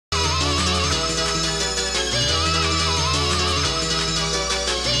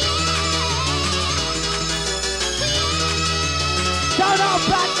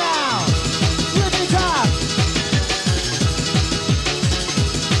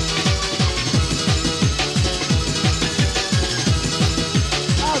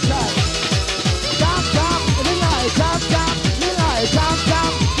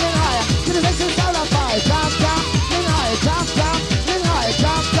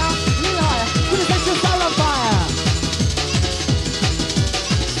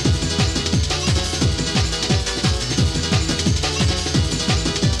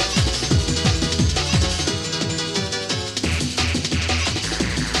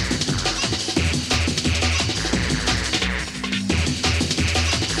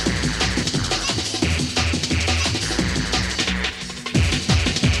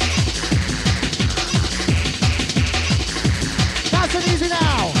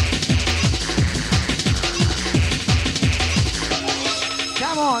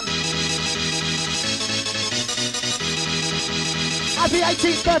Happy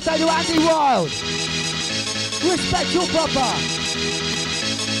 18th birthday to Andy Wild. Respect your brother.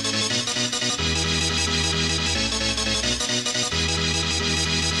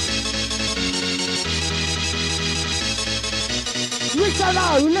 We don't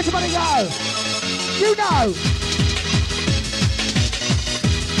know, let somebody go. You know.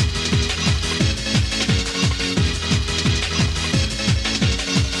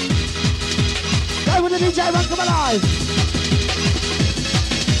 Go with the DJ, run, come alive.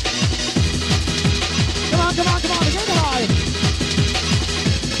 Come on, get alive.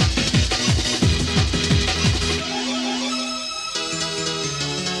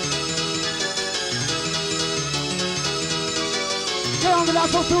 Get on the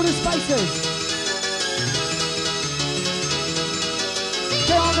last one through the spaces.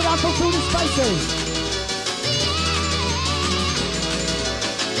 Get on the last one through the spaces.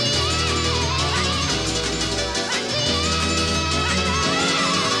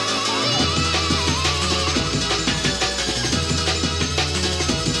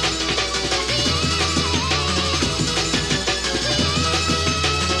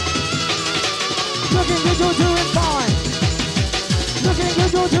 Looking good, you're doing fine. Looking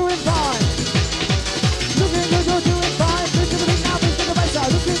good, you're doing fine. Looking good, you're doing fine. Bring to the beat now, bring to the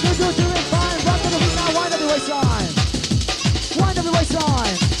baseline. Looking good, you're doing fine. Run to the beat now, wind up your waistline. Wind up your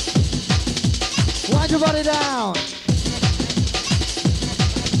waistline. Wind your body down.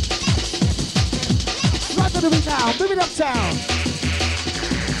 Run to the beat now, move it uptown.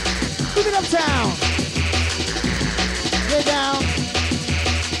 Move it uptown. Get down.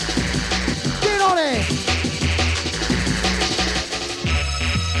 Get on it!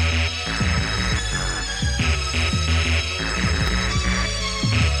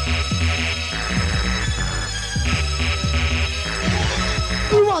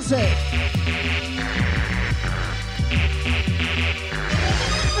 Who wants it?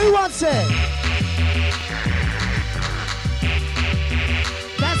 Who wants it?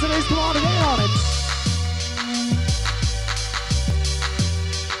 Dance to this, come on and get on it.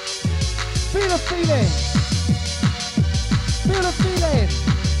 Feel the feeling. Feel the feeling.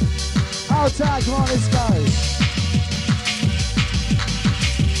 Outside, come on, let's go.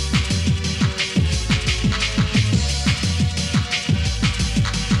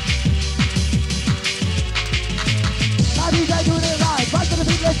 My DJ doing it right. Right to the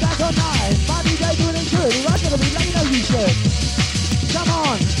beat, let's dance all night. My DJ doing it good. Right to the beat, let me know you should. Come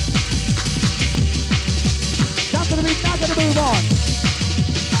on. Down to the beat, now gonna move on.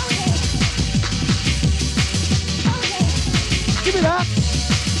 Give it up.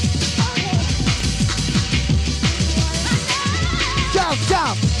 Jump,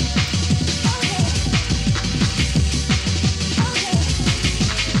 jump.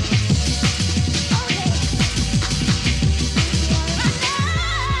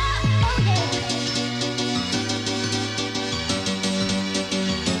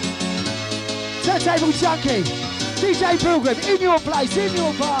 Turntable Junkie. DJ Pilgrim, in your place, in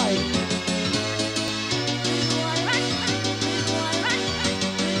your vibe.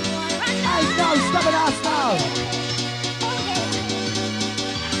 No, stubborn ass now.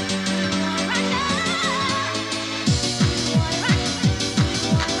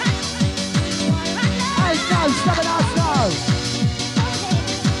 Hey, no, stubborn ass now.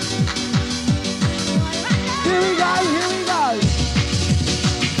 Here we go, here we go.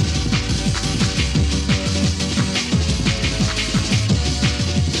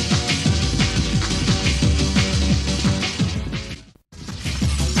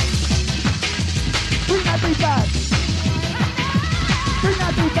 Bring that beat back. Bring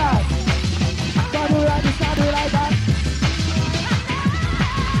that beat back. Don't do it like this, don't do it like that.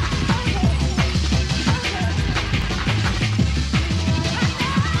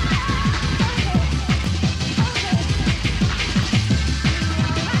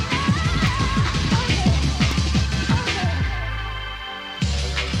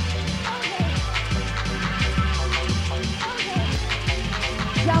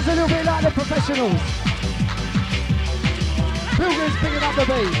 Sounds a little bit like the professionals. Pilgrim's picking up the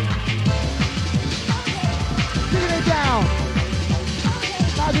beat. Giving it down.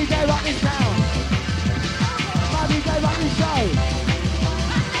 My DJ rock this down. My DJ rock this show.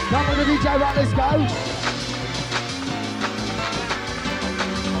 Come on the DJ rock, let's go.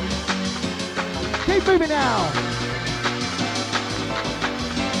 Keep moving now.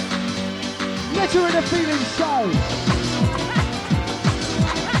 Let you in the feeling show.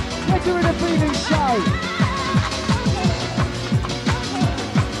 Let you in the feeling show.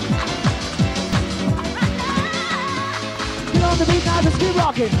 Get on the beat now, just keep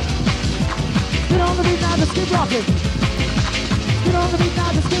rocking. Get on the beat now, just keep rocking. Get on the beat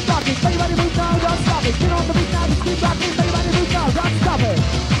now, just keep rocking. Everybody move now, don't stop it. Get on the beat now, just keep rocking. Everybody move now, don't stop it.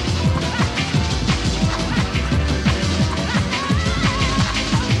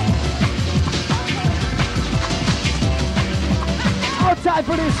 All time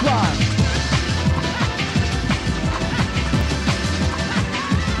for this one.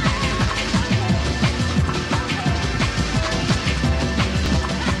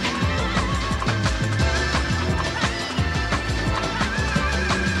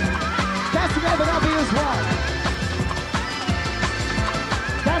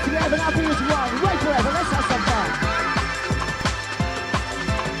 Wait forever, let's have some fun.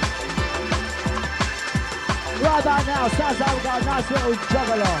 Right about now, sounds like we've got a nice little jog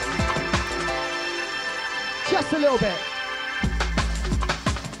along. Just a little bit.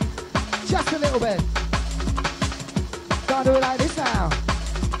 Just a little bit. Can't do it like this now.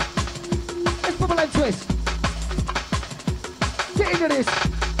 Let's bubble and twist. Get into this.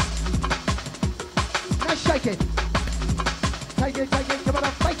 Now shake it. Take it, come on,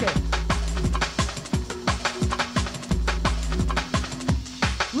 fake it.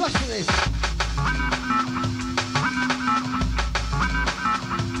 Rush to this.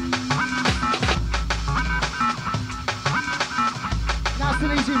 Nice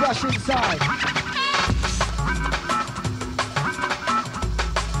and easy rush inside.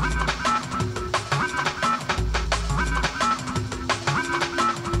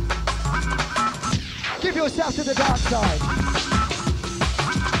 Give yourself to the dark side.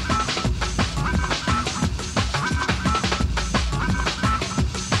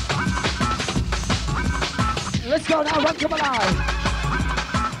 Let's go now, run, come alive.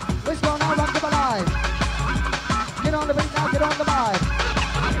 Let's go now, run, come alive. Get on the beat now, get on the vibe.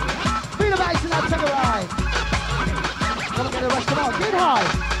 Feel the bass and now take a ride. Come on, get a rush, come on, get high.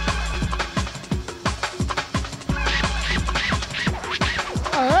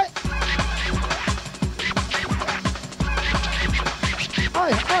 Alright.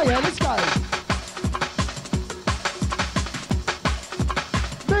 Oh yeah, let's go.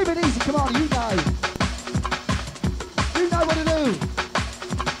 Move it easy, come on, you know. What to do?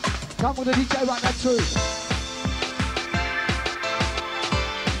 Come with the DJ right now too.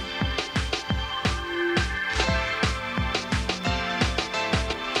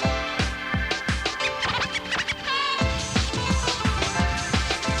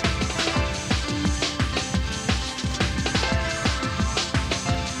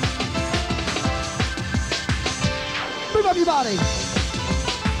 Move up your body.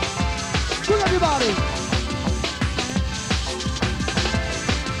 Move up your body.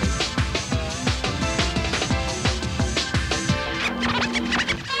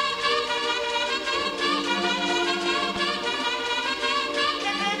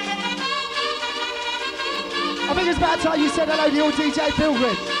 I think it's about time you said hello to your DJ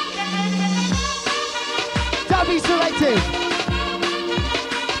Pilgrim. Don't be selective.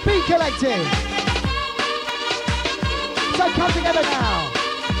 Be collective. So come together now.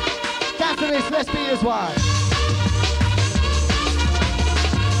 Dance to this, let's be as one.